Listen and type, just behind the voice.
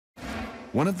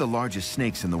One of the largest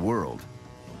snakes in the world,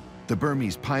 the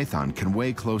Burmese python can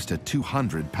weigh close to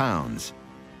 200 pounds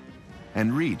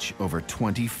and reach over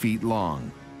 20 feet long.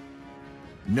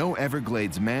 No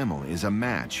Everglades mammal is a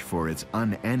match for its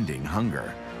unending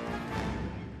hunger.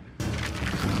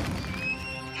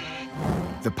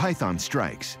 The python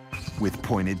strikes with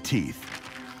pointed teeth,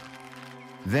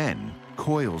 then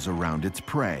coils around its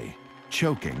prey,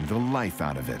 choking the life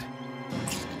out of it.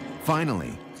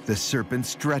 Finally, the serpent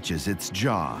stretches its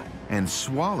jaw and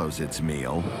swallows its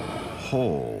meal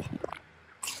whole.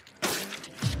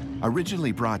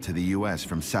 Originally brought to the US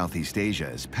from Southeast Asia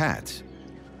as pets,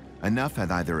 enough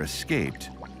had either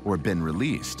escaped or been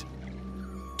released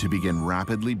to begin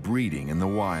rapidly breeding in the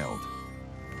wild.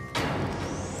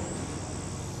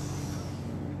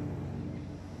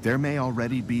 There may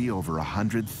already be over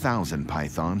 100,000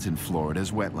 pythons in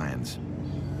Florida's wetlands.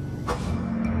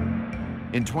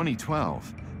 In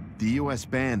 2012, the US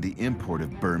banned the import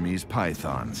of Burmese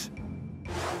pythons.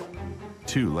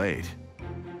 Too late.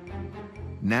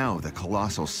 Now the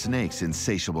colossal snake's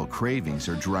insatiable cravings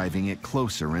are driving it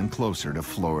closer and closer to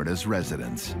Florida's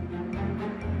residents.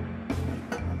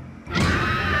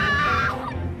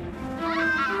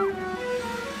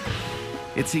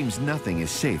 It seems nothing is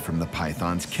safe from the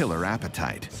python's killer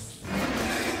appetite.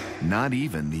 Not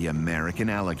even the American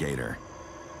alligator.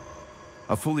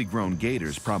 A fully grown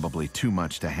gator's probably too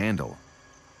much to handle.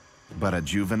 But a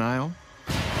juvenile?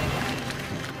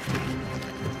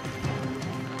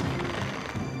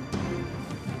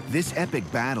 This epic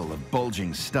battle of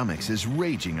bulging stomachs is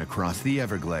raging across the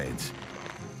Everglades.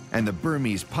 And the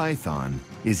Burmese python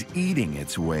is eating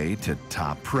its way to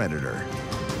top predator.